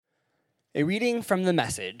A reading from the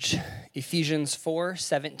Message, Ephesians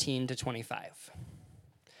 4:17-25.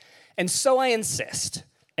 And so I insist,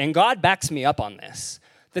 and God backs me up on this,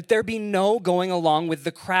 that there be no going along with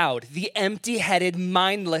the crowd, the empty-headed,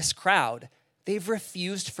 mindless crowd. They've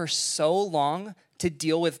refused for so long to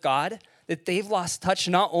deal with God that they've lost touch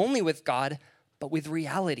not only with God, but with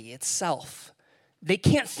reality itself. They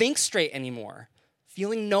can't think straight anymore.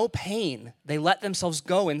 Feeling no pain, they let themselves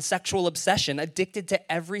go in sexual obsession, addicted to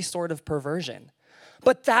every sort of perversion.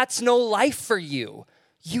 But that's no life for you.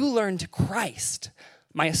 You learned Christ.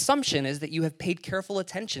 My assumption is that you have paid careful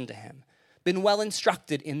attention to him, been well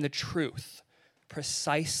instructed in the truth,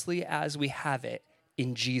 precisely as we have it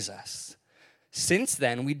in Jesus. Since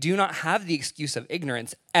then, we do not have the excuse of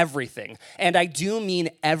ignorance. Everything, and I do mean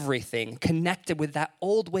everything, connected with that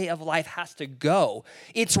old way of life has to go.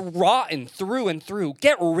 It's rotten through and through.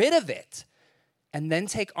 Get rid of it. And then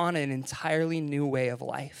take on an entirely new way of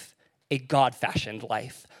life, a God-fashioned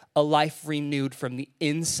life, a life renewed from the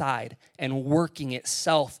inside and working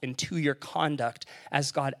itself into your conduct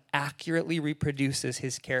as God accurately reproduces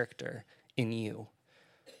his character in you.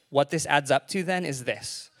 What this adds up to then is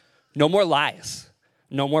this. No more lies,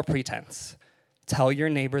 no more pretense. Tell your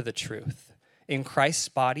neighbor the truth. In Christ's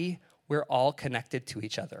body, we're all connected to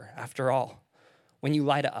each other. After all, when you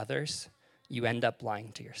lie to others, you end up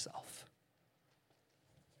lying to yourself.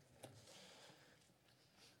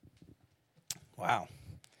 Wow.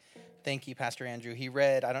 Thank you, Pastor Andrew. He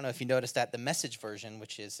read, I don't know if you noticed that, the Message version,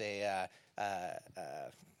 which is a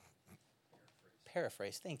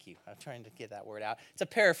paraphrase. Thank you. I'm trying to get that word out. It's a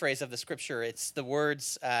paraphrase of the scripture. It's the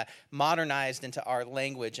words modernized into our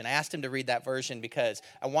language. And I asked him to read that version because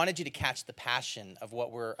I wanted you to catch the passion of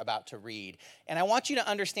what we're about to read. And I want you to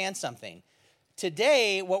understand something.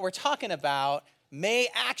 Today, what we're talking about may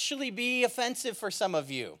actually be offensive for some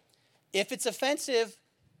of you. If it's offensive,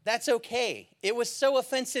 that's okay. It was so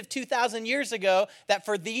offensive 2,000 years ago that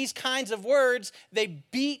for these kinds of words, they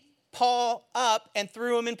beat Paul up and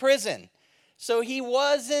threw him in prison. So he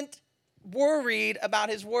wasn't worried about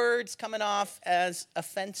his words coming off as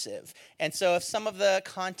offensive. And so if some of the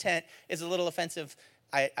content is a little offensive,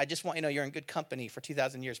 I just want you to know you're in good company. For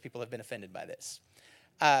 2,000 years, people have been offended by this.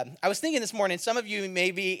 I was thinking this morning, some of you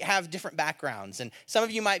maybe have different backgrounds, and some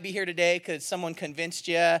of you might be here today because someone convinced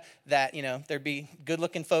you that, there'd be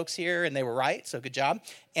good-looking folks here, and they were right, so good job.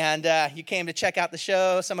 And you came to check out the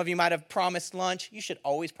show. Some of you might have promised lunch. You should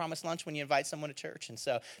always promise lunch when you invite someone to church, and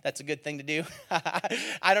so that's a good thing to do.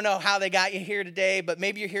 I don't know how they got you here today, but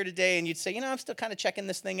maybe you're here today, and you'd say, I'm still kind of checking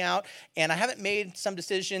this thing out, and I haven't made some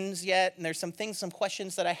decisions yet, and there's some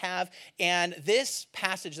questions that I have, and this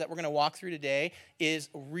passage that we're going to walk through today is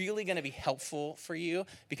really going to be helpful for you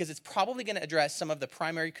because it's probably going to address some of the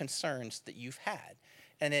primary concerns that you've had.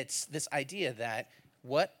 And it's this idea that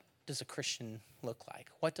what does a Christian look like?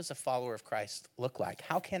 What does a follower of Christ look like?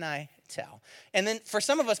 How can I tell? And then for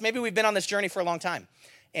some of us, maybe we've been on this journey for a long time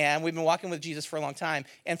and we've been walking with Jesus for a long time.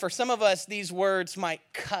 And for some of us, these words might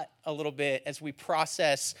cut a little bit as we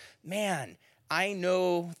process, man, I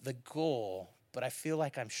know the goal, but I feel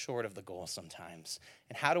like I'm short of the goal sometimes.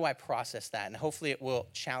 And how do I process that? And hopefully it will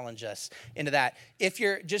challenge us into that. If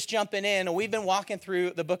you're just jumping in, we've been walking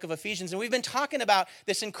through the book of Ephesians, and we've been talking about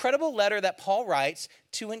this incredible letter that Paul writes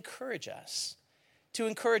to encourage us. To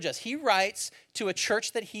encourage us. He writes to a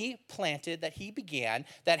church that he planted, that he began,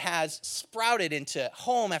 that has sprouted into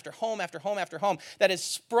home after home after home after home, that has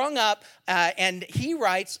sprung up, and he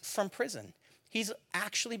writes from prison. He's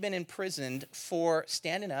actually been imprisoned for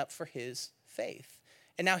standing up for his faith.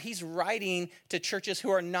 And now he's writing to churches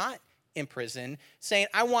who are not in prison, saying,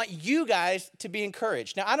 I want you guys to be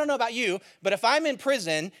encouraged. Now, I don't know about you, but if I'm in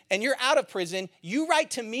prison and you're out of prison, you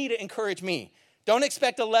write to me to encourage me. Don't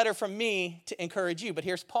expect a letter from me to encourage you. But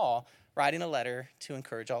here's Paul writing a letter to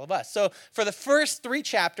encourage all of us. So for the first 3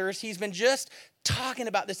 chapters, he's been just talking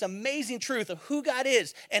about this amazing truth of who God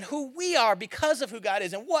is and who we are because of who God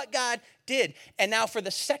is and what God did. And now for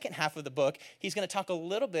the second half of the book, he's going to talk a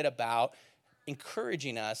little bit about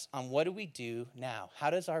encouraging us on what do we do now?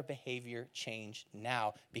 How does our behavior change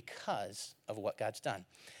now because of what God's done?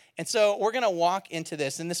 And so we're going to walk into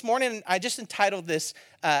this. And this morning, I just entitled this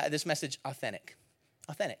message, Authentic.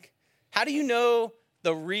 Authentic. How do you know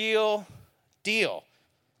the real deal?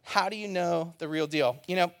 How do you know the real deal?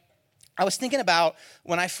 I was thinking about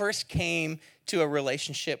when I first came to a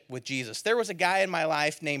relationship with Jesus. There was a guy in my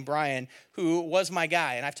life named Brian who was my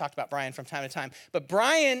guy, and I've talked about Brian from time to time, but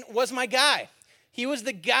Brian was my guy. He was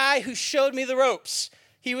the guy who showed me the ropes.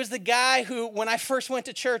 He was the guy who, when I first went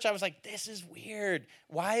to church, I was like, this is weird.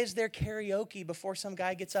 Why is there karaoke before some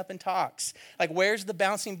guy gets up and talks? Like, where's the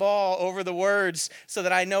bouncing ball over the words so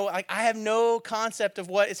that I know, like, I have no concept of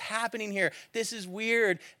what is happening here. This is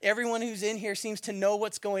weird. Everyone who's in here seems to know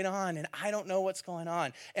what's going on, and I don't know what's going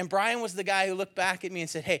on. And Brian was the guy who looked back at me and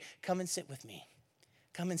said, hey, come and sit with me.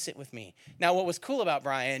 Come and sit with me. Now, what was cool about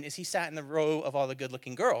Brian is he sat in the row of all the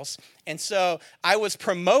good-looking girls. And so I was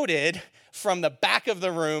promoted from the back of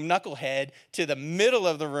the room, knucklehead, to the middle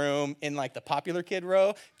of the room in like the popular kid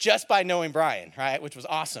row just by knowing Brian, right? Which was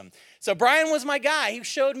awesome. So Brian was my guy. He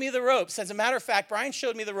showed me the ropes. As a matter of fact, Brian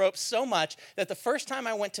showed me the ropes so much that the first time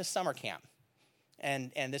I went to summer camp,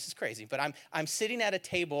 and this is crazy, but I'm sitting at a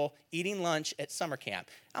table eating lunch at summer camp.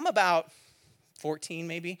 I'm about 14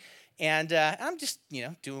 maybe. And I'm just,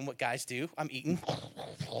 doing what guys do. I'm eating,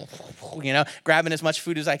 grabbing as much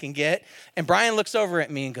food as I can get. And Brian looks over at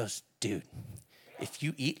me and goes, dude, if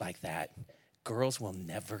you eat like that, girls will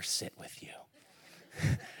never sit with you.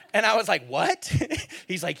 And I was like, what?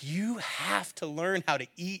 He's like, you have to learn how to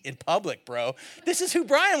eat in public, bro. This is who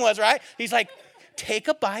Brian was, right? He's like, take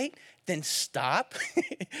a bite, then stop,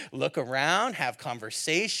 look around, have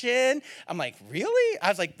conversation. I'm like, really? I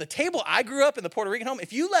was like, the table I grew up in the Puerto Rican home,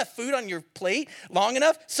 if you left food on your plate long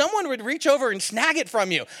enough, someone would reach over and snag it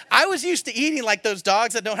from you. I was used to eating like those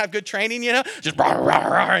dogs that don't have good training, just rah, rah,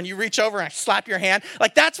 rah, and you reach over and slap your hand.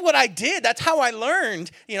 Like, that's what I did. That's how I learned.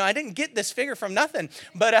 I didn't get this figure from nothing.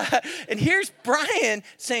 But, and here's Brian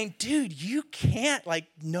saying, dude, you can't,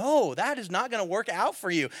 no, that is not going to work out for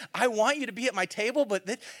you. I want you to be at my table, but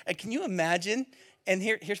can you imagine? And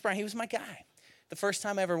here's Brian. He was my guy. The first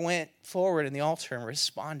time I ever went forward in the altar and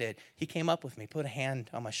responded, he came up with me, put a hand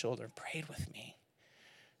on my shoulder, and prayed with me.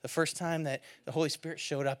 The first time that the Holy Spirit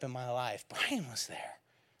showed up in my life, Brian was there.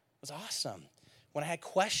 It was awesome. When I had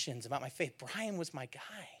questions about my faith, Brian was my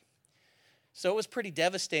guy. So it was pretty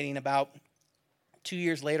devastating. About 2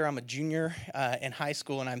 years later, I'm a junior in high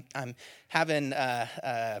school, and I'm having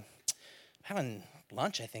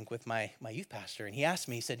lunch, I think, with my youth pastor, and he asked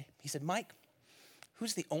me, he said, Mike,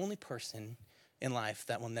 who's the only person in life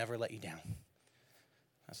that will never let you down?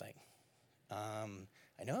 I was like,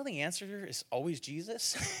 I know the answer is always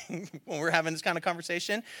Jesus when we're having this kind of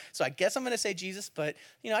conversation, so I guess I'm going to say Jesus, but,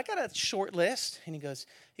 I got a short list, and he goes,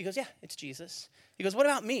 yeah, it's Jesus. He goes, what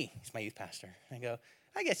about me? He's my youth pastor. And I go,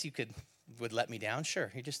 I guess you would let me down. Sure,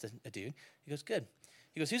 you're just a dude. He goes, good.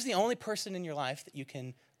 He goes, who's the only person in your life that you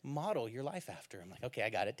can model your life after? I'm like, okay, I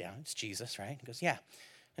got it down. It's Jesus, right? He goes, yeah.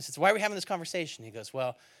 I said, so why are we having this conversation? He goes,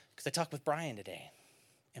 well, because I talked with Brian today.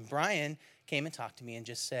 And Brian came and talked to me and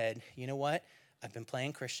just said, you know what? I've been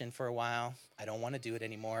playing Christian for a while. I don't want to do it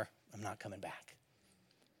anymore. I'm not coming back.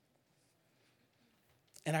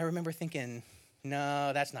 And I remember thinking,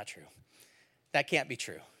 no, that's not true. That can't be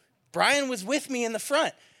true. Brian was with me in the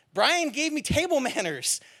front. Brian gave me table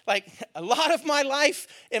manners. Like, a lot of my life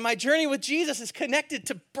and my journey with Jesus is connected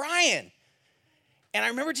to Brian. And I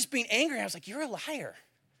remember just being angry. I was like, you're a liar.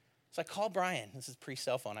 So I called Brian. This is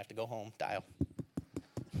pre-cell phone. I have to go home, dial.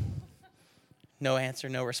 No answer,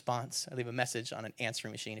 no response. I leave a message on an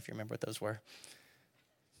answering machine, if you remember what those were.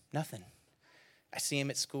 Nothing. I see him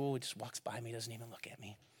at school. He just walks by me, doesn't even look at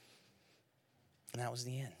me. And that was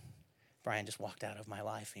the end. Brian just walked out of my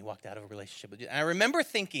life, and he walked out of a relationship with you. And I remember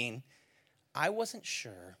thinking, I wasn't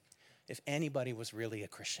sure if anybody was really a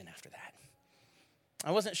Christian after that.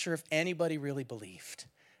 I wasn't sure if anybody really believed.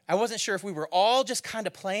 I wasn't sure if we were all just kind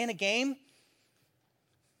of playing a game.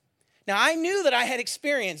 Now, I knew that I had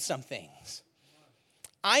experienced some things.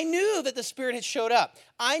 I knew that the Spirit had showed up.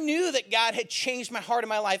 I knew that God had changed my heart and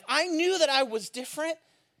my life. I knew that I was different.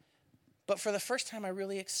 But for the first time, I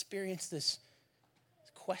really experienced this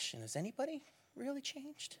question. Has anybody really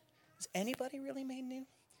changed? Has anybody really made new?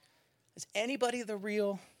 Is anybody the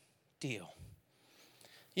real deal?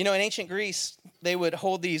 In ancient Greece, they would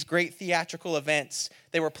hold these great theatrical events.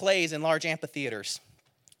 They were plays in large amphitheaters.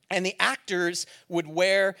 And the actors would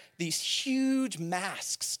wear these huge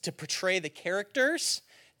masks to portray the characters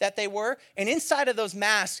that they were. And inside of those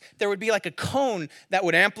masks, there would be like a cone that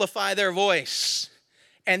would amplify their voice.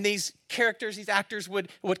 And these characters, these actors would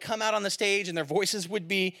come out on the stage and their voices would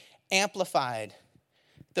be amplified.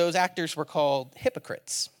 Those actors were called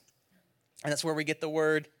hypocrites. And that's where we get the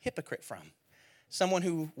word hypocrite from. Someone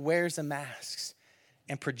who wears a mask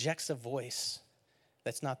and projects a voice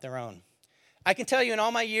that's not their own. I can tell you in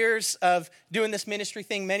all my years of doing this ministry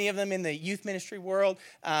thing, many of them in the youth ministry world,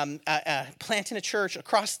 planting a church,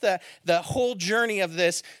 across the whole journey of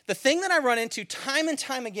this, the thing that I run into time and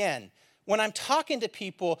time again when I'm talking to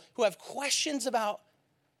people who have questions about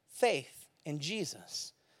faith in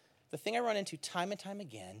Jesus, the thing I run into time and time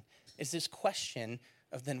again is this question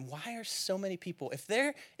of then why are so many people, if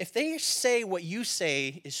they say what you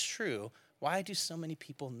say is true, why do so many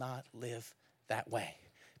people not live that way?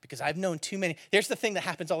 Because I've known too many. Here's the thing that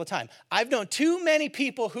happens all the time. I've known too many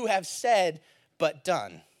people who have said but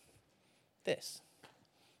done this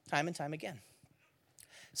time and time again.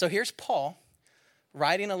 So here's Paul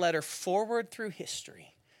writing a letter forward through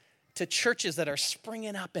history to churches that are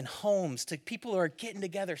springing up in homes, to people who are getting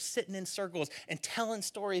together, sitting in circles and telling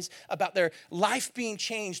stories about their life being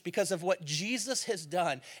changed because of what Jesus has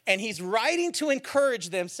done. And he's writing to encourage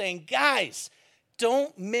them, saying, guys,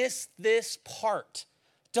 don't miss this part.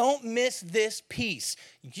 Don't miss this piece.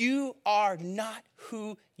 You are not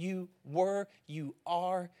who you were. You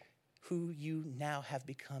are who you now have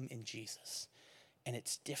become in Jesus. And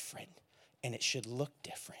it's different. And it should look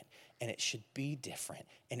different. And it should be different.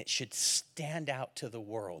 And it should stand out to the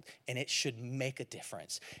world. And it should make a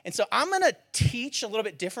difference. And so I'm going to teach a little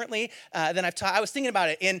bit differently than I've taught. I was thinking about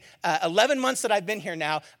it. In 11 months that I've been here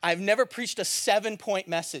now, I've never preached a 7-point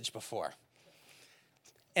message before.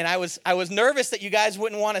 And I was nervous that you guys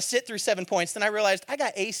wouldn't want to sit through 7 points. Then I realized I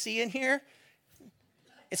got AC in here.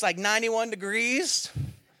 It's like 91 degrees.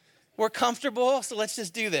 We're comfortable, so let's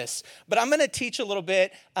just do this. But I'm going to teach a little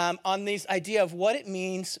bit on this idea of what it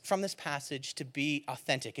means from this passage to be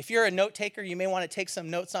authentic. If you're a note taker, you may want to take some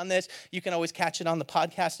notes on this. You can always catch it on the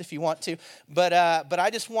podcast if you want to. But I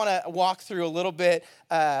just want to walk through a little bit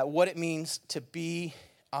what it means to be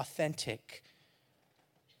authentic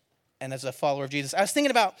and as a follower of Jesus. I was thinking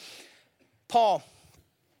about Paul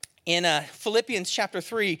in Philippians chapter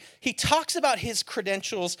 3. He talks about his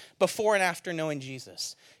credentials before and after knowing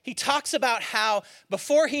Jesus. He talks about how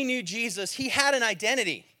before he knew Jesus, he had an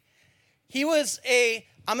identity. He was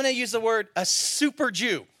I'm going to use the word, a super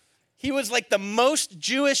Jew. He was like the most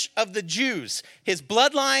Jewish of the Jews. His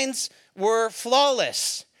bloodlines were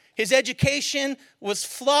flawless. His education was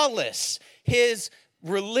flawless. His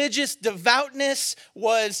religious devoutness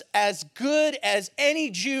was as good as any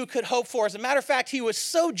Jew could hope for. As a matter of fact, he was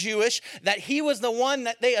so Jewish that he was the one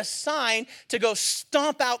that they assigned to go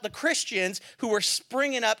stomp out the Christians who were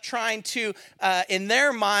springing up trying to, in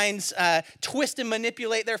their minds, twist and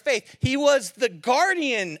manipulate their faith. He was the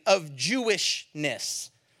guardian of Jewishness.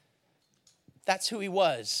 That's who he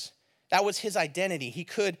was. That was his identity. He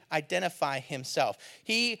could identify himself.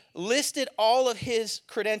 He listed all of his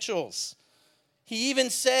credentials. He even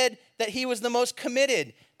said that he was the most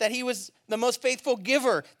committed, that he was the most faithful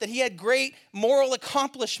giver, that he had great moral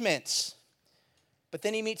accomplishments. But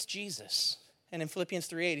then he meets Jesus. And in Philippians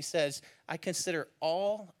 3:8, he says, I consider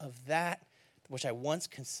all of that which I once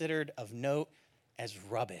considered of note as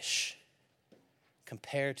rubbish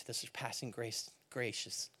compared to the surpassing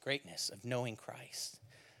gracious greatness of knowing Christ.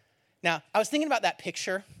 Now, I was thinking about that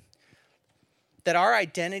picture, that our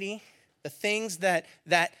identity, the things that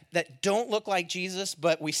don't look like Jesus,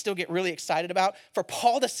 but we still get really excited about, for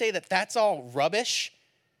Paul to say that that's all rubbish,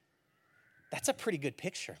 that's a pretty good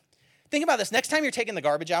picture. Think about this. Next time you're taking the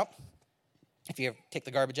garbage out, if you ever take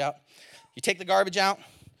the garbage out, you take the garbage out,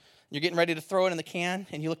 you're getting ready to throw it in the can,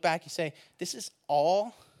 and you look back, you say, this is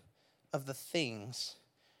all of the things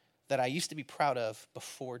that I used to be proud of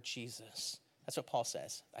before Jesus. That's what Paul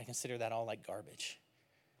says. I consider that all like garbage.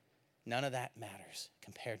 None of that matters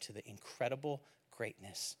compared to the incredible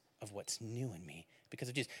greatness of what's new in me because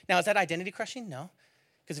of Jesus. Now, is that identity crushing? No.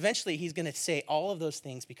 Because eventually he's going to say all of those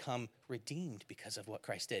things become redeemed because of what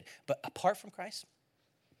Christ did. But apart from Christ,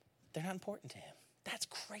 they're not important to him. That's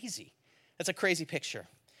crazy. That's a crazy picture.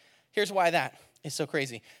 Here's why that is so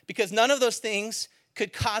crazy. Because none of those things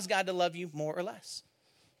could cause God to love you more or less.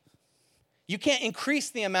 You can't increase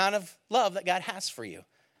the amount of love that God has for you.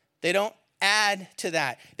 They don't add to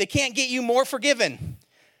that. They can't get you more forgiven.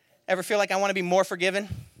 Ever feel like I want to be more forgiven?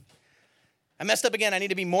 I messed up again. I need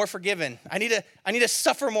to be more forgiven. I need to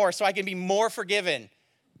suffer more so I can be more forgiven.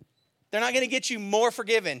 They're not going to get you more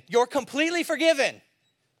forgiven. You're completely forgiven.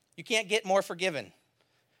 You can't get more forgiven.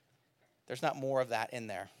 There's not more of that in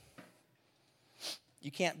there.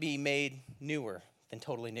 You can't be made newer than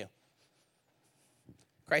totally new.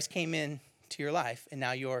 Christ came in to your life and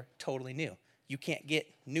now you're totally new. You can't get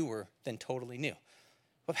newer than totally new.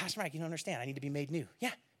 Well, Pastor Mike, you don't understand. I need to be made new.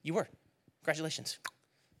 Yeah, you were. Congratulations.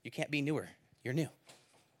 You can't be newer. You're new.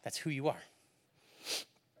 That's who you are.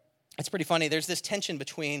 It's pretty funny. There's this tension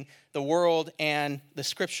between the world and the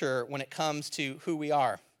scripture when it comes to who we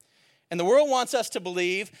are. And the world wants us to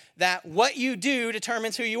believe that what you do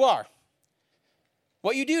determines who you are.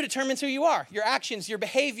 What you do determines who you are. Your actions, your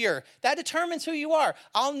behavior, that determines who you are.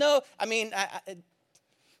 I'll know,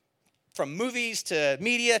 from movies to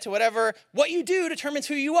media to whatever, what you do determines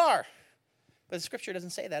who you are. But the scripture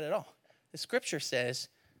doesn't say that at all. The scripture says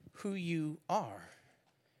who you are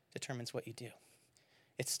determines what you do.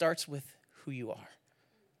 It starts with who you are.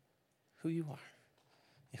 Who you are.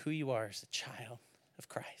 And who you are is a child of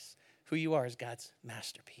Christ. Who you are is God's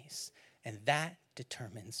masterpiece. And that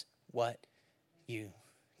determines what you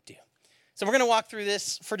do. So we're going to walk through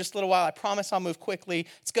this for just a little while. I promise I'll move quickly.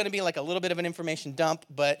 It's going to be like a little bit of an information dump,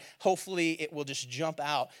 but hopefully it will just jump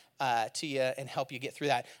out to you and help you get through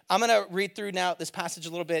that. I'm going to read through now this passage a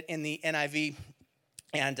little bit in the NIV,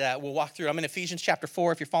 and we'll walk through. I'm in Ephesians chapter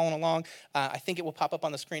 4 if you're following along. I think it will pop up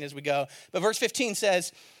on the screen as we go. But verse 15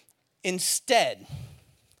 says, instead,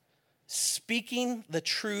 speaking the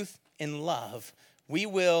truth in love, we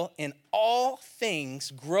will in all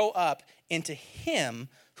things grow up into him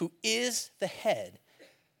who is the head,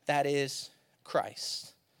 that is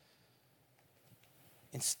Christ.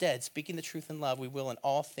 Instead, speaking the truth in love, we will in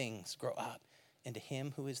all things grow up into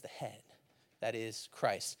him who is the head, that is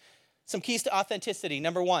Christ. Some keys to authenticity.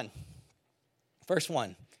 Number 1, verse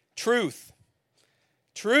 1, truth.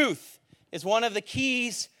 Truth is one of the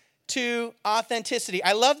keys to authenticity.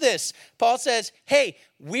 I love this. Paul says, hey,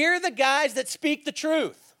 we're the guys that speak the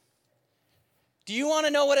truth. Do you want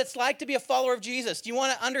to know what it's like to be a follower of Jesus? Do you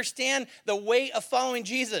want to understand the weight of following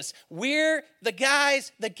Jesus? We're the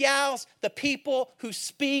guys, the gals, the people who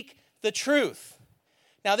speak the truth.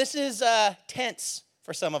 Now, this is tense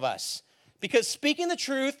for some of us because speaking the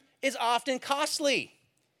truth is often costly.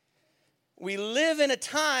 We live in a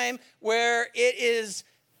time where it is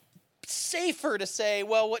safer to say,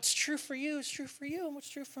 well, what's true for you is true for you, and what's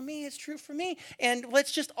true for me is true for me. And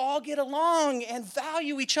let's just all get along and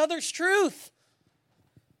value each other's truth.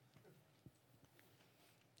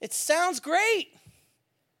 It sounds great,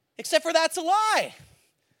 except for that's a lie.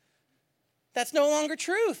 That's no longer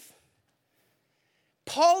truth.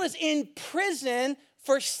 Paul is in prison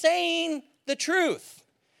for saying the truth.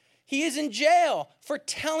 He is in jail for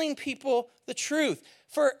telling people the truth,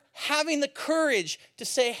 for having the courage to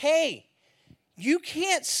say, hey, you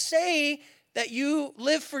can't say that you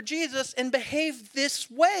live for Jesus and behave this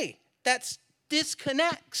way. That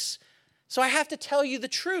disconnects. So I have to tell you the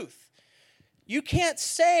truth. You can't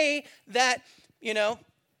say that,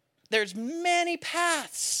 there's many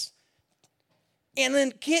paths and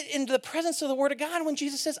then get into the presence of the Word of God when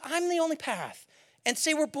Jesus says, I'm the only path, and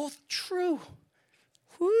say we're both true.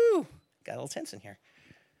 Whoo, got a little tense in here.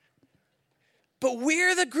 But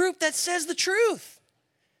we're the group that says the truth.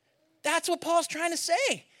 That's what Paul's trying to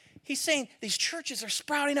say. He's saying these churches are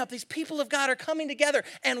sprouting up. These people of God are coming together.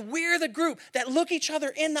 And we're the group that look each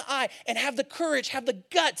other in the eye and have the courage, have the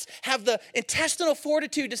guts, have the intestinal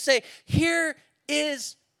fortitude to say, here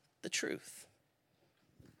is the truth.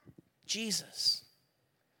 Jesus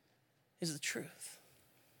is the truth.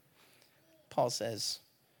 Paul says,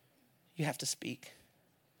 you have to speak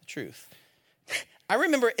the truth. I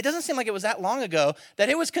remember, it doesn't seem like it was that long ago that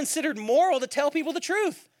it was considered moral to tell people the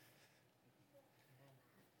truth.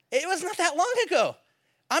 It was not that long ago.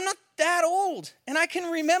 I'm not that old. And I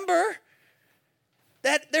can remember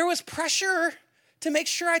that there was pressure to make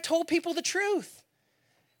sure I told people the truth.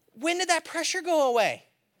 When did that pressure go away?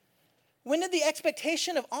 When did the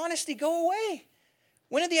expectation of honesty go away?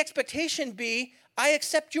 When did the expectation be, I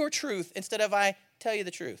accept your truth instead of I tell you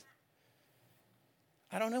the truth?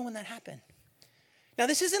 I don't know when that happened. Now,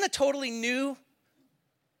 this isn't a totally new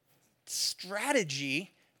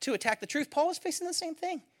strategy to attack the truth. Paul was facing the same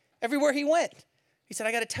thing. Everywhere he went, he said,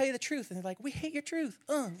 I got to tell you the truth. And they're like, we hate your truth.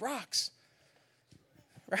 Rocks.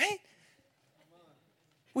 Right?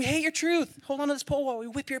 We hate your truth. Hold on to this pole while we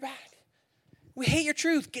whip your back. We hate your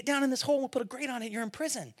truth. Get down in this hole. We'll put a grate on it. You're in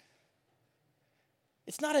prison.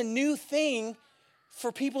 It's not a new thing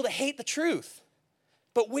for people to hate the truth.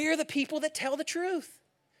 But we're the people that tell the truth.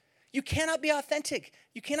 You cannot be authentic.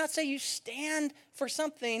 You cannot say you stand for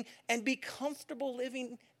something and be comfortable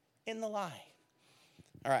living in the lie.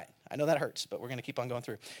 All right, I know that hurts, but we're going to keep on going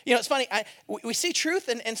through. It's funny. We see truth,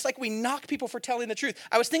 and it's like we knock people for telling the truth.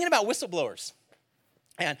 I was thinking about whistleblowers,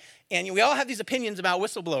 and we all have these opinions about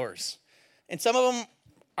whistleblowers, and some of them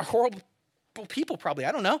are horrible people, probably.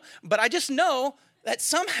 I don't know, but I just know that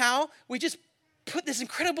somehow we just put this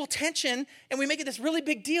incredible tension, and we make it this really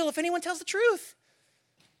big deal if anyone tells the truth.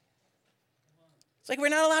 It's like we're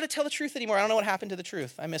not allowed to tell the truth anymore. I don't know what happened to the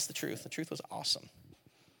truth. I miss the truth. The truth was awesome.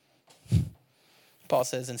 Paul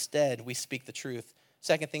says, instead, we speak the truth.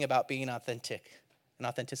 Second thing about being authentic and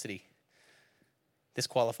authenticity. This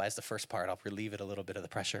qualifies the first part. I'll relieve it a little bit of the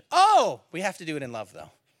pressure. Oh, we have to do it in love, though.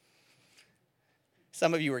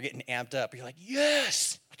 Some of you are getting amped up. You're like,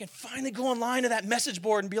 yes, I can finally go online to that message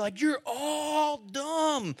board and be like, you're all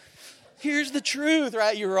dumb. Here's the truth,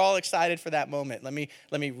 right? You were all excited for that moment. Let me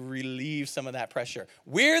relieve some of that pressure.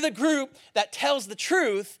 We're the group that tells the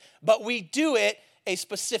truth, but we do it a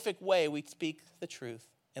specific way. We speak the truth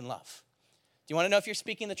in love. Do you want to know if you're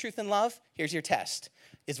speaking the truth in love? Here's your test.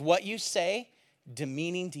 Is what you say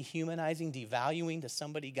demeaning, dehumanizing, devaluing to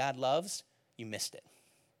somebody God loves? You missed it.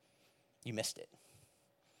 You missed it.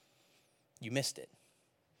 You missed it.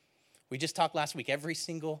 We just talked last week. Every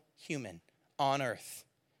single human on earth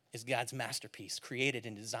is God's masterpiece, created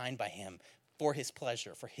and designed by him for his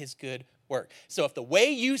pleasure, for his good work. So if the way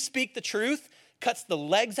you speak the truth cuts the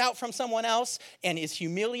legs out from someone else and is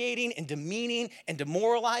humiliating and demeaning and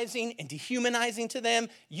demoralizing and dehumanizing to them,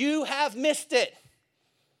 you have missed it.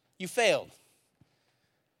 You failed.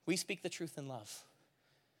 We speak the truth in love.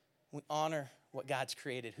 We honor what God's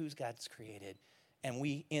created, who's God's created, and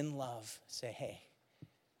we, in love, say, hey,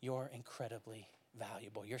 you're incredibly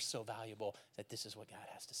valuable. You're so valuable that this is what God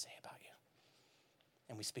has to say about you.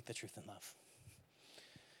 And we speak the truth in love.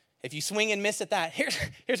 If you swing and miss at that,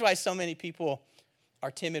 here's why so many people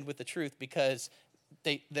are timid with the truth, because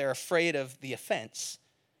they're afraid of the offense.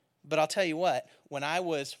 But I'll tell you what, when I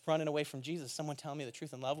was running away from Jesus, someone telling me the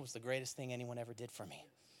truth in love was the greatest thing anyone ever did for me.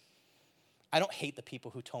 I don't hate the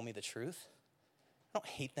people who told me the truth. I don't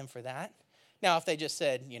hate them for that. Now, if they just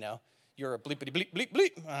said, you're a bleepity bleep bleep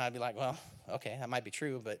bleep, I'd be like, well, okay, that might be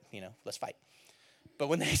true, but, let's fight. But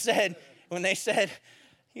when they said, hey,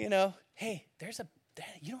 you don't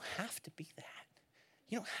have to be that.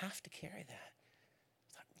 You don't have to carry that.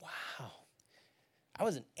 It's like, wow. I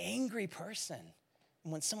was an angry person.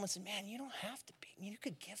 And when someone said, man, you don't have to be, you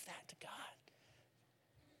could give that to God.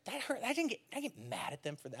 That hurt. I didn't get mad at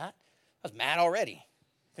them for that. I was mad already.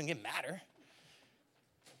 Couldn't get madder.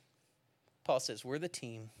 Paul says, we're the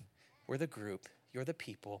team, we're the group, you're the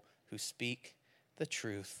people who speak the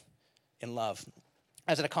truth in love.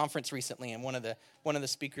 I was at a conference recently, and one of the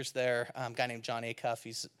speakers there, a guy named John Acuff,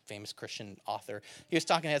 he's a famous Christian author. He was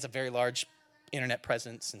talking, he has a very large internet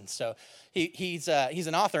presence, and so he's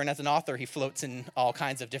an author, and as an author, he floats in all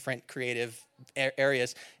kinds of different creative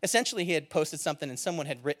areas. Essentially, he had posted something, and someone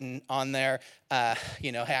had written on there,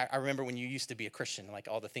 hey, I remember when you used to be a Christian, like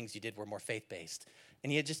all the things you did were more faith-based. And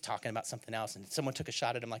he had just talking about something else, and someone took a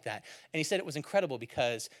shot at him like that. And he said it was incredible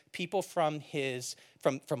because people from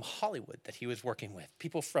Hollywood that he was working with,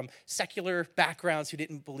 people from secular backgrounds who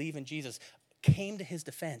didn't believe in Jesus, came to his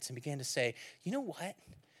defense and began to say, you know what?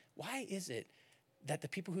 Why is it that the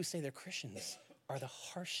people who say they're Christians are the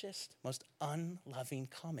harshest, most unloving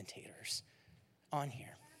commentators on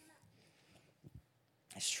here?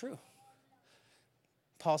 It's true.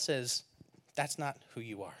 Paul says, that's not who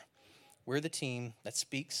you are. We're the team that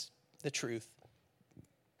speaks the truth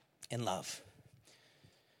in love.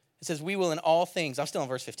 It says, we will in all things, I'm still in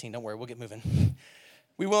verse 15, don't worry, we'll get moving.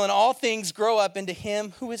 We will in all things grow up into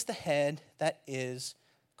him who is the head, that is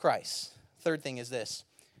Christ. Third thing is this,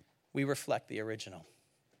 we reflect the original.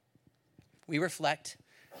 We reflect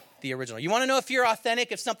the original. You want to know if you're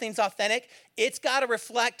authentic, if something's authentic? It's got to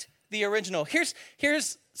reflect the original. Here's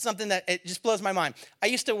something that it just blows my mind. I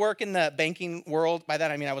used to work in the banking world. By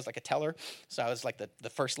that, I mean I was like a teller. So I was like the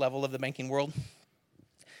first level of the banking world.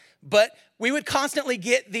 But we would constantly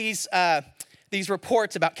get these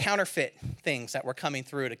reports about counterfeit things that were coming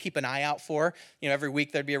through to keep an eye out for. Every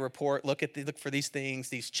week there'd be a report, look for these things,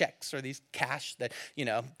 these checks or these cash that,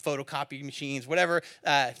 photocopy machines, whatever,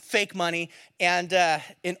 fake money. And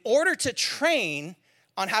in order to train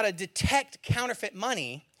on how to detect counterfeit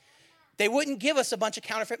money, they wouldn't give us a bunch of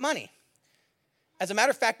counterfeit money. As a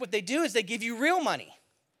matter of fact, what they do is they give you real money.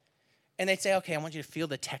 And they'd say, okay, I want you to feel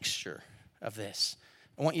the texture of this.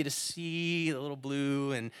 I want you to see the little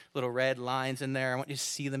blue and little red lines in there. I want you to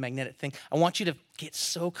see the magnetic thing. I want you to get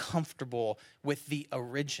so comfortable with the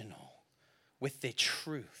original, with the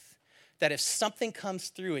truth, that if something comes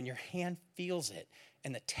through and your hand feels it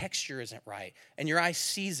and the texture isn't right and your eye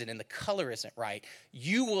sees it and the color isn't right,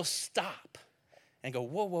 you will stop and go,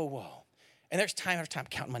 whoa, whoa, whoa. And there's time after time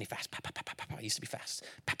counting money fast. Pop, pop, pop, pop, pop. I used to be fast.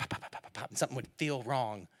 Pop, pop, pop, pop, pop, pop. And something would feel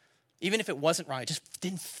wrong. Even if it wasn't wrong, it just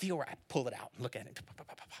didn't feel right. Pull it out and look at it. Pop, pop,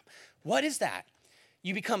 pop, pop, pop. What is that?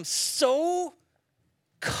 You become so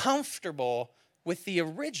comfortable with the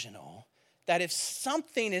original that if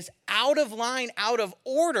something is out of line, out of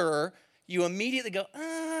order, you immediately go,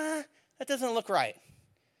 that doesn't look right.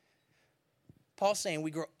 Paul's saying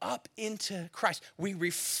we grow up into Christ. We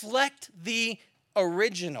reflect the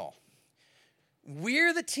original.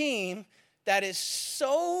 We're the team that is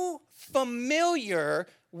so familiar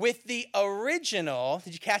with the original.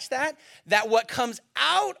 Did you catch that? That what comes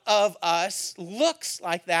out of us looks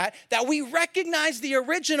like that we recognize the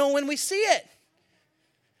original when we see it.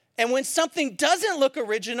 And when something doesn't look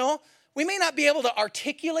original, we may not be able to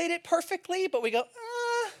articulate it perfectly, but we go,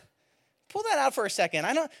 pull that out for a second.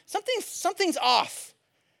 Something's off.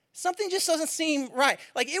 Something just doesn't seem right.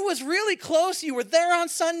 Like it was really close. You were there on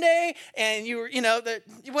Sunday and you were,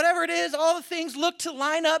 whatever it is, all the things look to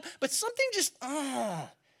line up, but something just,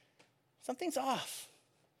 something's off.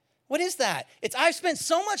 What is that? I've spent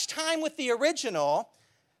so much time with the original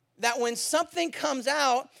that when something comes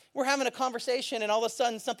out, we're having a conversation and all of a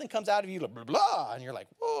sudden something comes out of you, like, blah, blah, and you're like,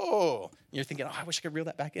 whoa. And you're thinking, I wish I could reel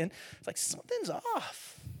that back in. It's like something's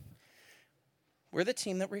off. We're the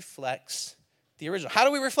team that reflects the original. How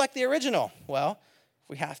do we reflect the original? Well,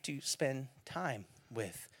 we have to spend time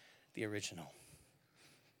with the original.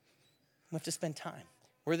 We have to spend time.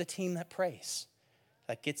 We're the team that prays,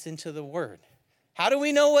 that gets into the word. How do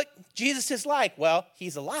we know what Jesus is like? Well,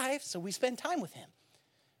 he's alive, so we spend time with him.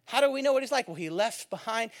 How do we know what he's like? Well, he left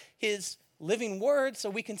behind his living word so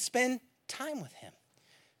we can spend time with him.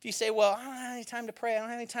 If you say, well, I don't have any time to pray. I don't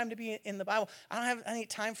have any time to be in the Bible. I don't have any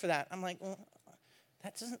time for that. I'm like, well,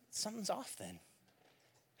 something's off then.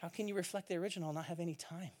 How can you reflect the original and not have any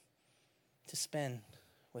time to spend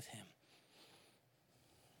with him?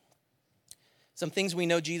 Some things we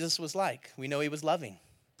know Jesus was like. We know he was loving.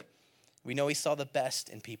 We know he saw the best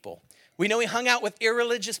in people. We know he hung out with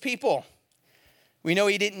irreligious people. We know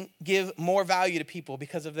he didn't give more value to people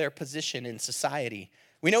because of their position in society.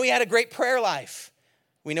 We know he had a great prayer life.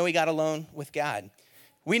 We know he got alone with God.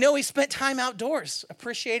 We know he spent time outdoors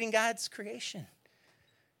appreciating God's creation.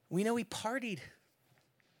 We know he partied.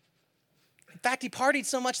 In fact, he partied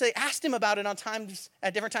so much they asked him about it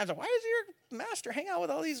at different times. Like, why does your master hang out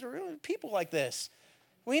with all these people like this?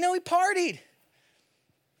 We know he partied.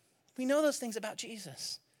 We know those things about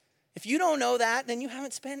Jesus. If you don't know that, then you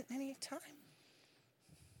haven't spent any time.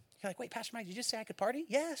 You're like, wait, Pastor Mike, did you just say I could party?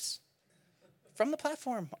 Yes. From the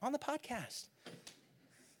platform, on the podcast.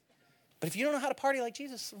 But if you don't know how to party like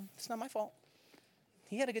Jesus, it's not my fault.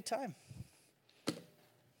 He had a good time.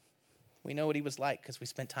 We know what he was like because we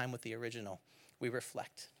spent time with the original. We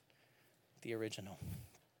reflect the original.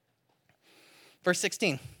 Verse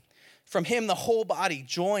 16. From him, the whole body,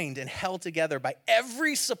 joined and held together by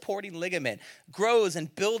every supporting ligament, grows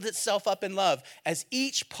and builds itself up in love as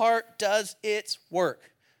each part does its work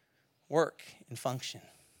and function.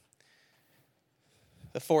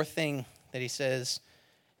 The fourth thing that he says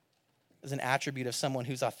is an attribute of someone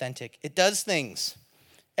who's authentic. It does things.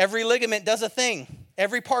 Every ligament does a thing.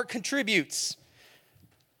 Every part contributes.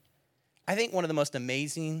 I think one of the most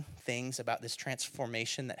amazing things about this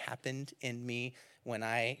transformation that happened in me when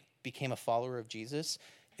I became a follower of Jesus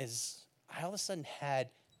is I all of a sudden had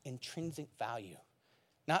intrinsic value.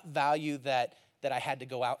 Not value that I had to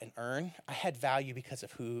go out and earn. I had value because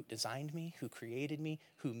of who designed me, who created me,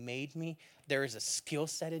 who made me. There is a skill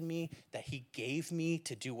set in me that he gave me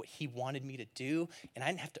to do what he wanted me to do, and I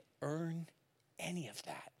didn't have to earn any of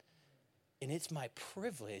that. And it's my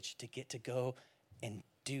privilege to get to go and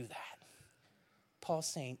do that. Paul's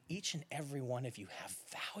saying each and every one of you have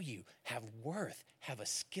value, have worth, have a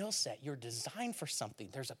skill set. You're designed for something.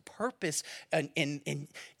 There's a purpose, and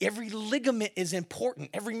every ligament is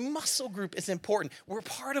important. Every muscle group is important. We're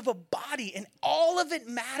part of a body, and all of it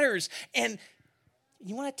matters. And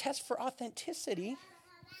you want to test for authenticity?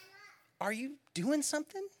 Are you doing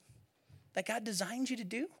something that God designed you to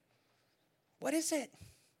do? What is it?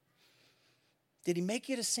 Did he make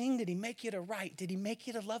you to sing? Did he make you to write? Did he make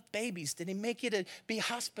you to love babies? Did he make you to be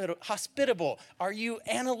hospitable? Are you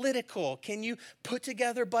analytical? Can you put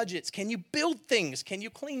together budgets? Can you build things? Can you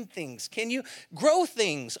clean things? Can you grow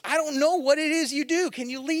things? I don't know what it is you do. Can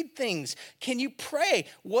you lead things? Can you pray?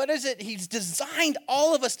 What is it? He's designed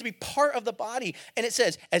all of us to be part of the body. And it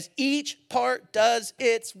says, as each part does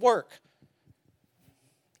its work.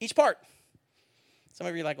 Each part. Some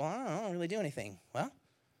of you are like, well, I don't really do anything. Well,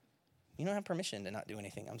 you don't have permission to not do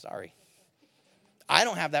anything. I'm sorry. I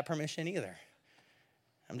don't have that permission either.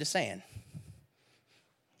 I'm just saying.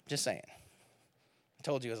 I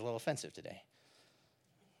told you it was a little offensive today.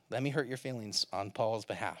 Let me hurt your feelings on Paul's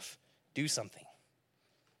behalf. Do something.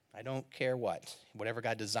 I don't care what. Whatever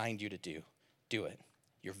God designed you to do, do it.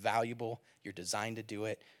 You're valuable. You're designed to do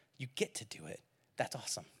it. You get to do it. That's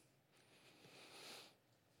awesome.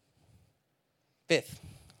 Fifth,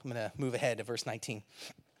 I'm going to move ahead to verse 19.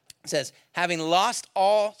 It says, having lost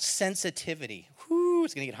all sensitivity.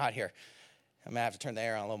 It's going to get hot here. I'm going to have to turn the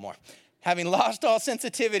air on a little more. Having lost all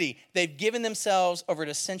sensitivity, they've given themselves over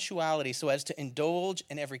to sensuality so as to indulge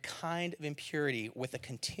in every kind of impurity with a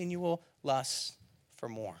continual lust for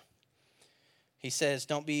more. He says,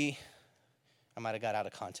 I might have got out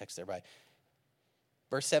of context there, but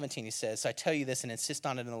verse 17, he says, so I tell you this and insist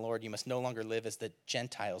on it in the Lord, you must no longer live as the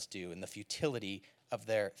Gentiles do in the futility of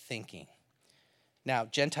their thinking. Now,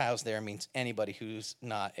 Gentiles there means anybody who's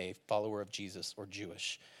not a follower of Jesus or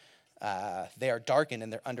Jewish. They are darkened in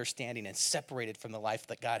their understanding and separated from the life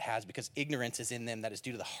that God has because ignorance is in them that is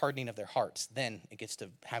due to the hardening of their hearts. Then it gets to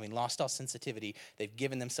having lost all sensitivity. They've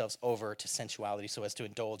given themselves over to sensuality so as to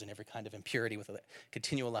indulge in every kind of impurity with a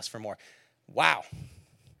continual lust for more. Wow.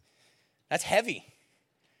 That's heavy.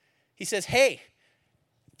 He says, hey,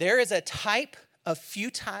 there is a type of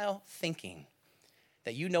futile thinking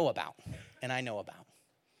that you know about and I know about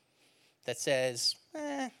that says,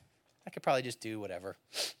 I could probably just do whatever.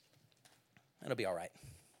 It'll be all right.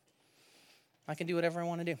 I can do whatever I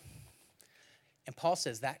want to do. And Paul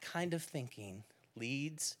says that kind of thinking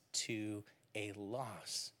leads to a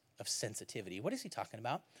loss of sensitivity. What is he talking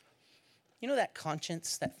about? You know that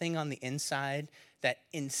conscience, that thing on the inside that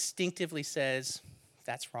instinctively says,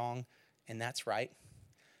 that's wrong and that's right?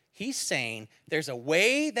 He's saying there's a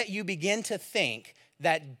way that you begin to think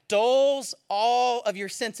that dulls all of your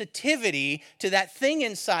sensitivity to that thing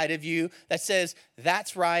inside of you that says,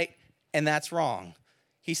 that's right and that's wrong.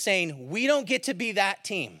 He's saying, we don't get to be that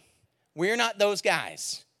team. We're not those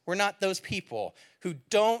guys. We're not those people who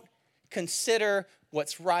don't consider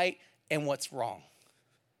what's right and what's wrong.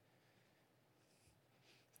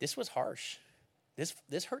 This was harsh.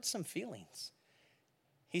 This hurts some feelings.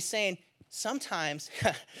 He's saying, sometimes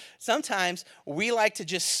we like to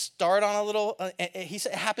just start on a little, he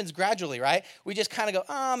said it happens gradually, right? We just kind of go,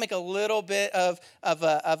 I'll make a little bit of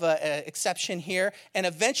a exception here. And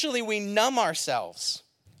eventually we numb ourselves.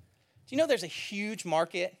 Do you know there's a huge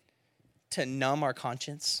market to numb our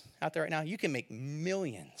conscience out there right now? You can make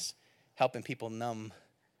millions helping people numb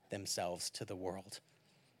themselves to the world.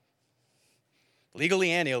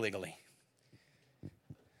 Legally and illegally.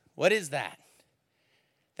 What is that?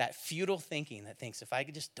 That futile thinking that thinks if I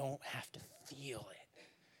just don't have to feel it,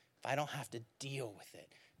 if I don't have to deal with it,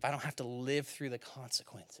 if I don't have to live through the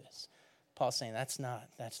consequences. Paul's saying that's not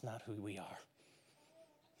who we are.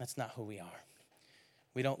 That's not who we are.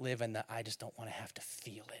 We don't live in the I just don't want to have to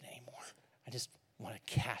feel it anymore. I just want to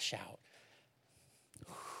cash out.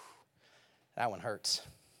 Whew. That one hurts.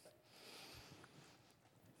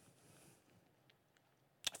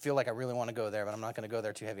 I feel like I really want to go there, but I'm not going to go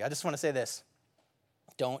there too heavy. I just want to say this.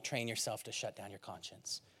 Don't train yourself to shut down your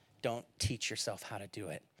conscience. Don't teach yourself how to do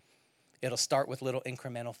it. It'll start with little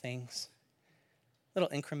incremental things. Little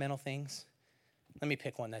incremental things. Let me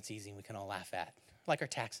pick one that's easy and we can all laugh at. Like our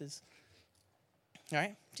taxes. All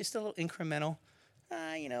right? Just a little incremental.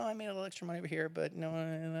 I made a little extra money over here, but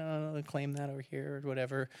I'll claim that over here or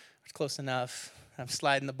whatever. It's close enough. I'm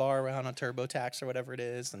sliding the bar around on TurboTax or whatever it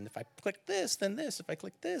is. And if I click this, then this. If I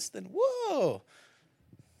click this, then whoa.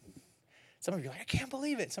 Some of you are like, I can't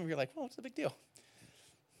believe it. Some of you are like, well, what's the big deal?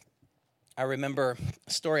 I remember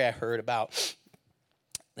a story I heard about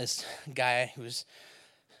this guy who was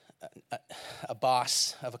a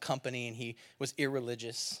boss of a company, and he was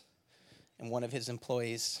irreligious. And one of his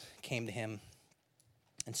employees came to him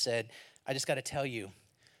and said, I just got to tell you,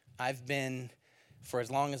 for as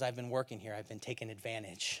long as I've been working here, I've been taking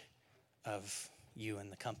advantage of you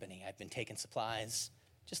and the company. I've been taking supplies,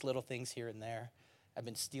 just little things here and there. I've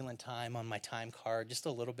been stealing time on my time card, just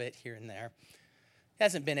a little bit here and there. It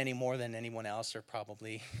hasn't been any more than anyone else, or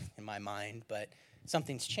probably in my mind, but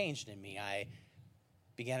something's changed in me. I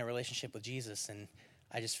began a relationship with Jesus, and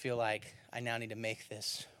I just feel like I now need to make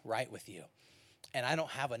this right with you. And I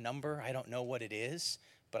don't have a number. I don't know what it is,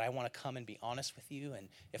 but I want to come and be honest with you. And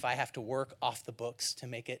if I have to work off the books to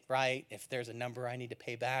make it right, if there's a number I need to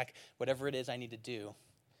pay back, whatever it is I need to do,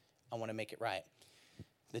 I want to make it right.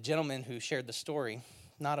 The gentleman who shared the story,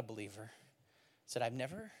 not a believer, said, I've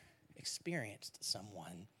never experienced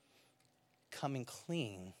someone coming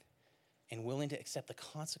clean and willing to accept the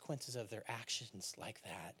consequences of their actions like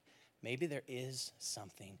that. Maybe there is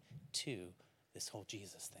something to this whole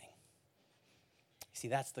Jesus thing. You see,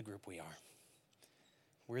 that's the group we are.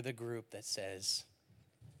 We're the group that says,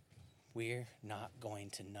 we're not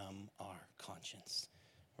going to numb our conscience.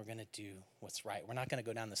 We're going to do what's right. We're not going to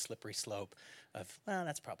go down the slippery slope of, well,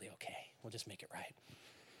 that's probably okay. We'll just make it right.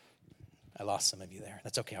 I lost some of you there.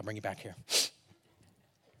 That's okay. I'll bring you back here.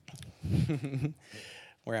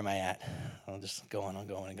 Where am I at? I'll just go on.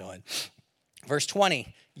 Verse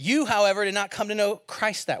 20, you, however, did not come to know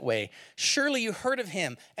Christ that way. Surely you heard of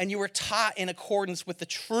him, and you were taught in accordance with the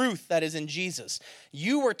truth that is in Jesus.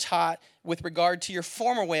 You were taught with regard to your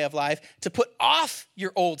former way of life to put off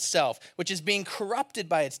your old self, which is being corrupted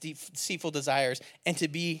by its deceitful desires, and to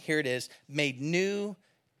be, here it is, made new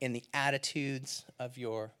in the attitudes of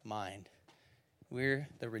your mind. We're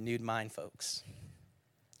the renewed mind folks.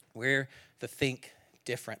 We're the think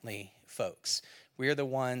differently folks. We're the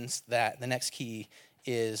ones that the next key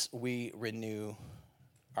is we renew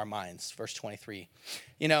our minds. Verse 23.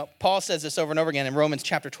 You know, Paul says this over and over again in Romans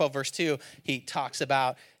chapter 12, verse 2. He talks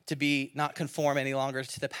about to be not conform any longer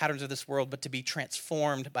to the patterns of this world, but to be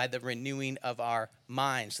transformed by the renewing of our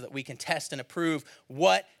minds so that we can test and approve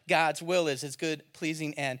what God's will is, his good,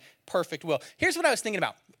 pleasing, and perfect will. Here's what I was thinking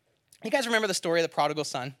about. You guys remember the story of the prodigal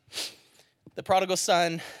son? The prodigal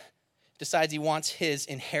son decides he wants his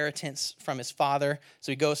inheritance from his father.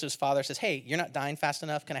 So he goes to his father and says, hey, you're not dying fast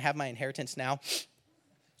enough. Can I have my inheritance now?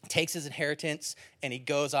 Takes his inheritance and he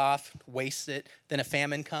goes off, wastes it. Then a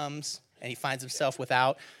famine comes and he finds himself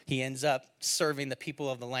without. He ends up serving the people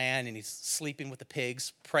of the land and he's sleeping with the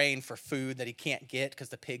pigs, praying for food that he can't get because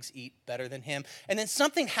the pigs eat better than him. And then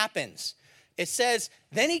something happens. It says,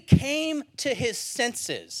 then he came to his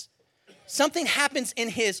senses. Something happens in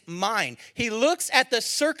his mind. He looks at the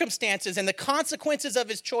circumstances and the consequences of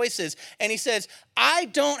his choices, and he says, I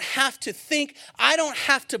don't have to think, I don't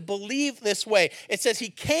have to believe this way. It says he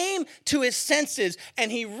came to his senses, and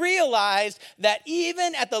he realized that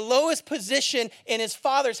even at the lowest position in his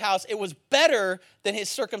father's house, it was better than his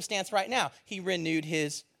circumstance right now. He renewed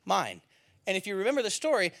his mind. And if you remember the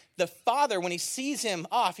story, the father, when he sees him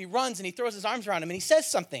off, he runs and he throws his arms around him and he says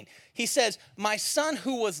something. He says, my son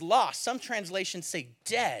who was lost, some translations say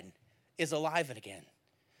dead, is alive again.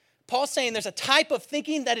 Paul's saying there's a type of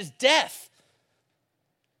thinking that is death.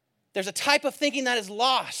 There's a type of thinking that is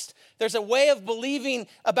lost. There's a way of believing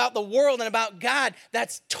about the world and about God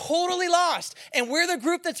that's totally lost. And we're the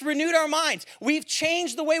group that's renewed our minds. We've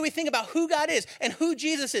changed the way we think about who God is and who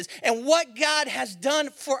Jesus is and what God has done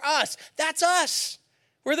for us. That's us.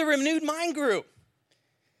 We're the renewed mind group.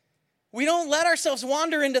 We don't let ourselves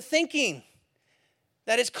wander into thinking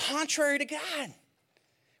that is contrary to God.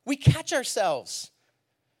 We catch ourselves.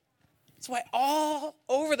 That's why all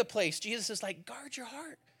over the place, Jesus is like, guard your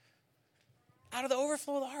heart. Out of the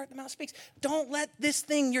overflow of the heart, the mouth speaks. Don't let this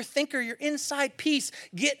thing, your thinker, your inside piece,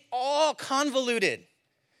 get all convoluted.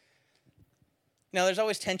 Now, there's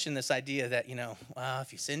always tension in this idea that,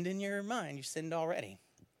 if you sinned in your mind, you sinned already.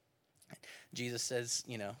 Jesus says,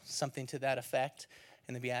 something to that effect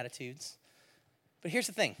in the Beatitudes. But here's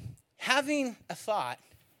the thing. Having a thought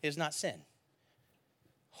is not sin.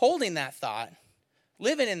 Holding that thought,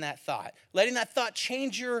 living in that thought, letting that thought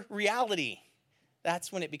change your reality,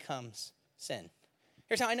 that's when it becomes sin.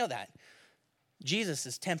 Here's how I know that. Jesus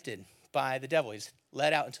is tempted by the devil. He's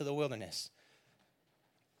led out into the wilderness.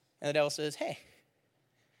 And the devil says, hey,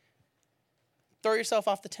 throw yourself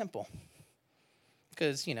off the temple.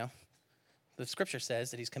 Because, the scripture says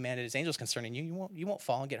that he's commanded his angels concerning you. You won't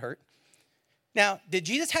fall and get hurt. Now, did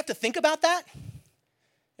Jesus have to think about that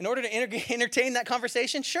in order to entertain that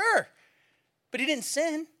conversation? Sure. But he didn't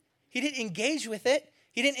sin. He didn't engage with it.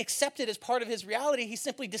 He didn't accept it as part of his reality. He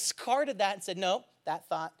simply discarded that and said, no, that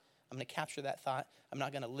thought, I'm going to capture that thought. I'm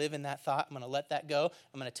not going to live in that thought. I'm going to let that go.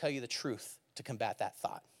 I'm going to tell you the truth to combat that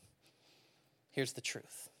thought. Here's the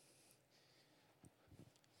truth.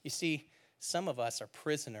 You see, some of us are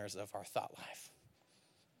prisoners of our thought life.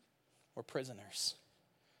 We're prisoners.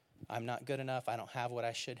 I'm not good enough. I don't have what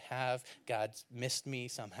I should have. God's missed me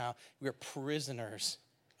somehow. We're prisoners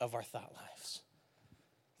of our thought lives.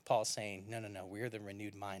 Paul's saying, no, we're the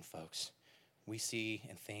renewed mind, folks. We see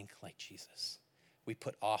and think like Jesus. We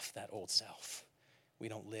put off that old self. We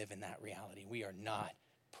don't live in that reality. We are not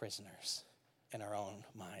prisoners in our own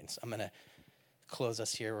minds. I'm going to close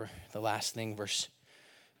us here. The last thing, verse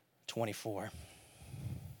 24.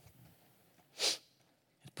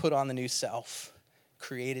 Put on the new self,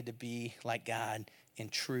 created to be like God in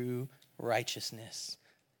true righteousness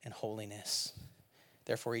and holiness.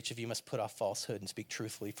 Therefore, each of you must put off falsehood and speak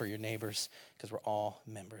truthfully for your neighbors, because we're all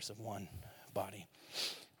members of one body.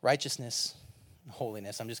 Righteousness and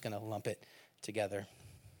holiness, I'm just going to lump it together.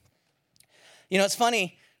 It's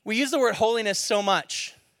funny. We use the word holiness so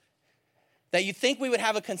much that you'd think we would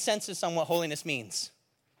have a consensus on what holiness means.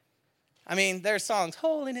 There's songs,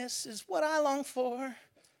 holiness is what I long for.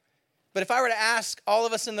 But if I were to ask all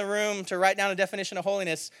of us in the room to write down a definition of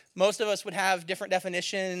holiness, most of us would have different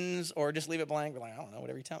definitions or just leave it blank. We're like, I don't know,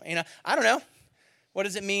 whatever you tell me. I don't know. What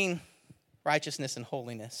does it mean, righteousness and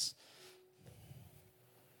holiness?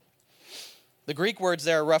 The Greek words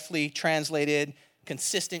there are roughly translated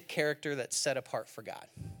consistent character that's set apart for God.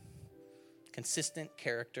 Consistent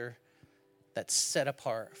character that's set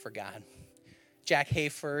apart for God. Jack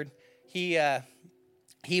Hayford, he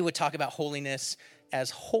would talk about holiness as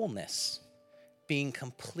wholeness, being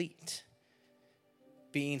complete,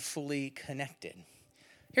 being fully connected.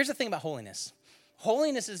 Here's the thing about holiness.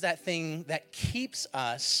 Holiness is that thing that keeps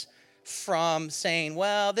us from saying,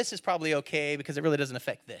 well, this is probably okay because it really doesn't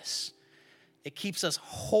affect this. It keeps us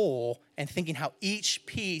whole and thinking how each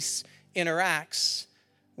piece interacts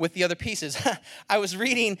with the other pieces. I was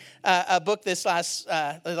reading a book the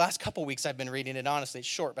last couple weeks I've been reading it. Honestly, it's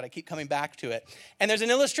short, but I keep coming back to it. And there's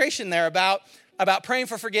an illustration there about praying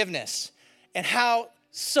for forgiveness and how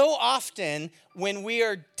so often when we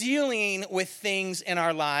are dealing with things in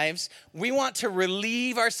our lives, we want to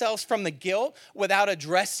relieve ourselves from the guilt without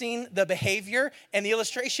addressing the behavior. And the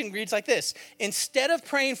illustration reads like this. Instead of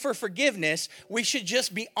praying for forgiveness, we should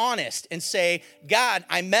just be honest and say, God,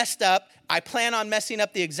 I messed up. I plan on messing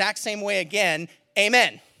up the exact same way again.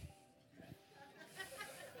 Amen.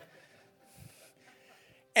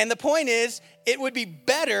 And the point is, it would be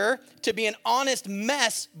better to be an honest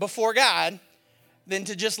mess before God than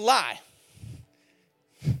to just lie.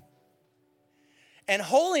 And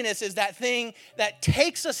holiness is that thing that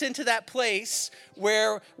takes us into that place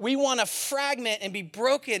where we want to fragment and be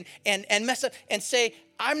broken and mess up and say,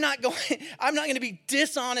 I'm not going to be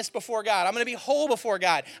dishonest before God. I'm going to be whole before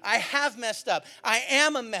God. I have messed up. I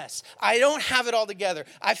am a mess. I don't have it all together.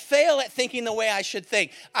 I fail at thinking the way I should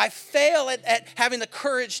think. I fail at having the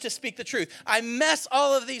courage to speak the truth. I mess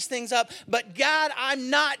all of these things up. But God,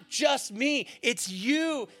 I'm not just me. It's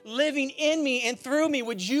you living in me and through me.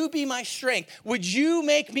 Would you be my strength? Would you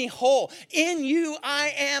make me whole? In you,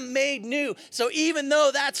 I am made new. So even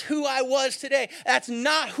though that's who I was today, that's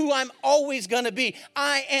not who I'm always going to be.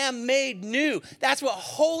 I am made new. That's what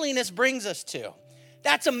holiness brings us to.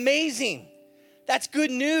 That's amazing. That's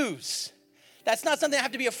good news. That's not something I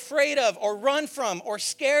have to be afraid of or run from or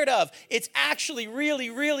scared of. It's actually really,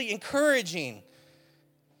 really encouraging.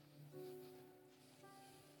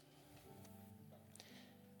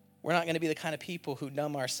 We're not going to be the kind of people who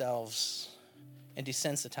numb ourselves and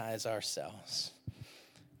desensitize ourselves.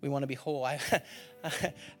 We want to be whole. I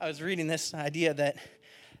was reading this idea that,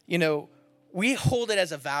 we hold it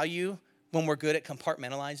as a value when we're good at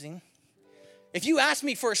compartmentalizing. If you ask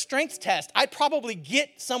me for a strength test, I'd probably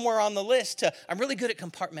get somewhere on the list I'm really good at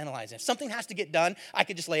compartmentalizing. If something has to get done, I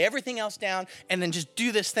could just lay everything else down and then just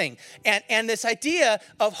do this thing. And this idea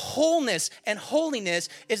of wholeness and holiness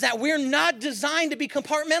is that we're not designed to be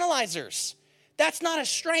compartmentalizers. That's not a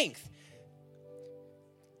strength.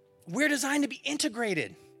 We're designed to be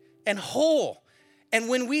integrated and whole. And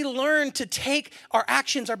when we learn to take our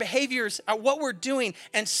actions, our behaviors, what we're doing,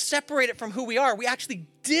 and separate it from who we are, we actually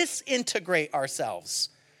disintegrate ourselves.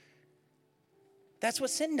 That's what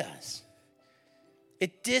sin does.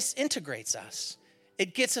 It disintegrates us.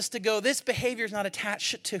 It gets us to go, this behavior is not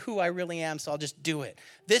attached to who I really am, so I'll just do it.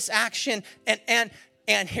 This action, and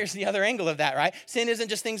here's the other angle of that, right? Sin isn't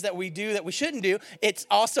just things that we do that we shouldn't do. It's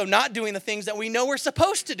also not doing the things that we know we're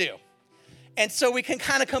supposed to do. And so we can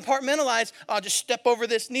kind of compartmentalize, I'll just step over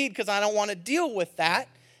this need because I don't want to deal with that.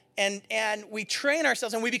 And we train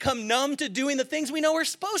ourselves and we become numb to doing the things we know we're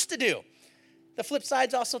supposed to do. The flip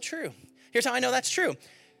side's also true. Here's how I know that's true.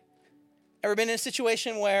 Ever been in a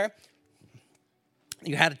situation where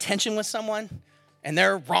you had a tension with someone and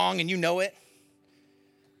they're wrong and you know it,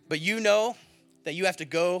 but you know that you have to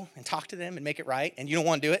go and talk to them and make it right and you don't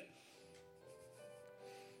want to do it?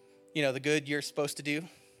 The good you're supposed to do,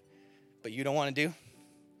 but you don't want to do.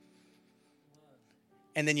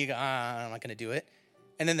 And then you go, I'm not going to do it.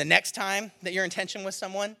 And then the next time that you're in tension with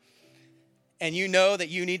someone and you know that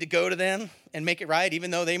you need to go to them and make it right,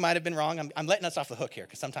 even though they might have been wrong. I'm letting us off the hook here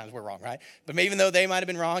because sometimes we're wrong, right? But maybe even though they might have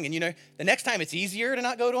been wrong and the next time it's easier to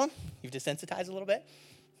not go to them. You've desensitized a little bit.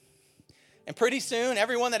 And pretty soon,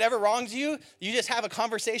 everyone that ever wrongs you, you just have a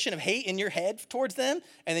conversation of hate in your head towards them.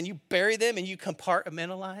 And then you bury them and you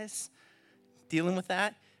compartmentalize dealing with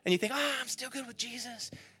that. And you think, I'm still good with Jesus.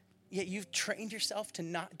 Yet you've trained yourself to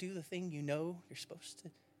not do the thing you know you're supposed to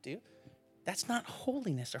do. That's not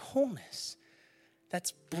holiness or wholeness.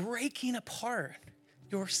 That's breaking apart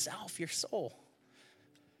yourself, your soul.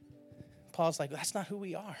 Paul's like, that's not who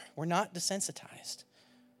we are. We're not desensitized.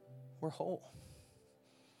 We're whole.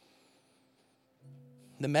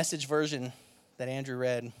 The Message version that Andrew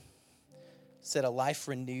read said, a life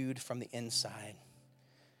renewed from the inside,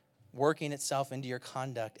 working itself into your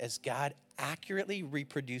conduct as God accurately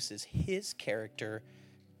reproduces his character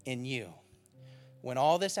in you. When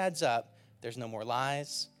all this adds up, there's no more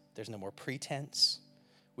lies, There's no more pretense.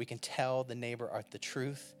 We can tell the neighbor the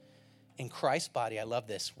truth. In Christ's body, I love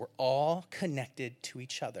this, we're all connected to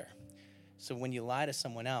each other. So when you lie to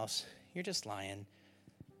someone else, you're just lying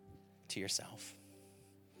to yourself.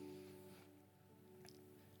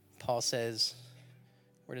 Paul says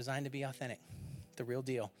we're designed to be authentic, the real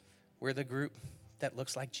deal. We're the group that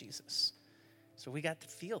looks like Jesus. So we got to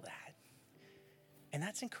feel that. And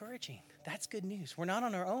that's encouraging. That's good news. We're not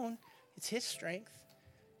on our own. It's his strength.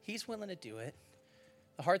 He's willing to do it.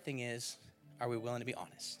 The hard thing is, are we willing to be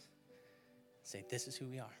honest? Say, this is who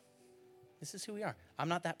we are. This is who we are. I'm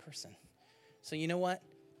not that person. So you know what?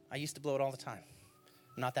 I used to blow it all the time.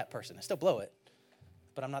 I'm not that person. I still blow it,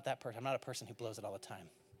 but I'm not that person. I'm not a person who blows it all the time.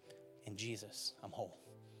 In Jesus, I'm whole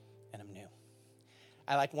and I'm new.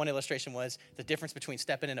 I like one illustration was the difference between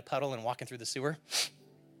stepping in a puddle and walking through the sewer,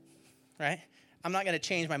 right? I'm not going to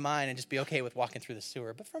change my mind and just be okay with walking through the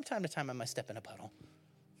sewer, but from time to time I might step in a puddle.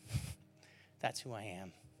 That's who I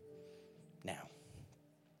am now.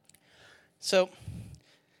 So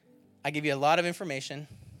I give you a lot of information.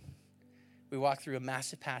 We walked through a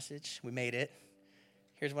massive passage. We made it.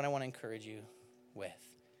 Here's what I want to encourage you with.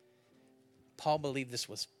 Paul believed this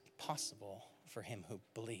was possible for him who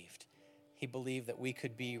believed. He believed that we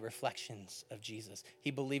could be reflections of Jesus. He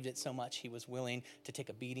believed it so much he was willing to take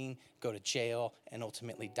a beating, go to jail, and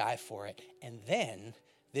ultimately die for it. And then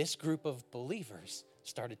this group of believers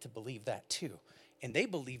started to believe that too. And they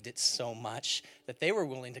believed it so much that they were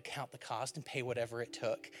willing to count the cost and pay whatever it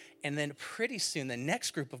took. And then pretty soon the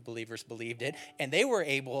next group of believers believed it, and they were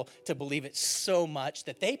able to believe it so much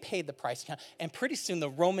that they paid the price. And pretty soon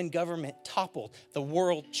the Roman government toppled, the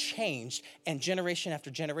world changed, and generation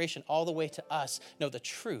after generation, all the way to us, know the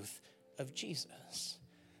truth of Jesus.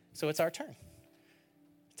 So it's our turn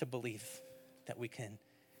to believe that we can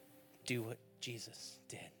do what Jesus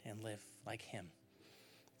did and live like him.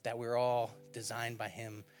 That we're all designed by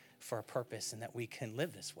him for a purpose and that we can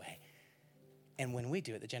live this way. And when we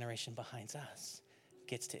do it, the generation behind us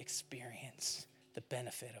gets to experience the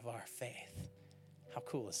benefit of our faith. How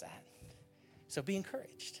cool is that? So be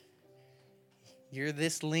encouraged. You're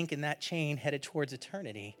this link in that chain headed towards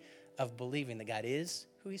eternity of believing that God is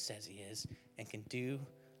who he says he is and can do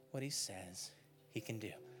what he says he can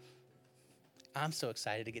do. I'm so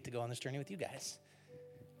excited to get to go on this journey with you guys.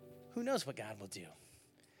 Who knows what God will do?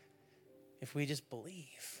 If we just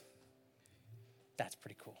believe, that's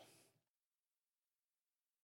pretty cool.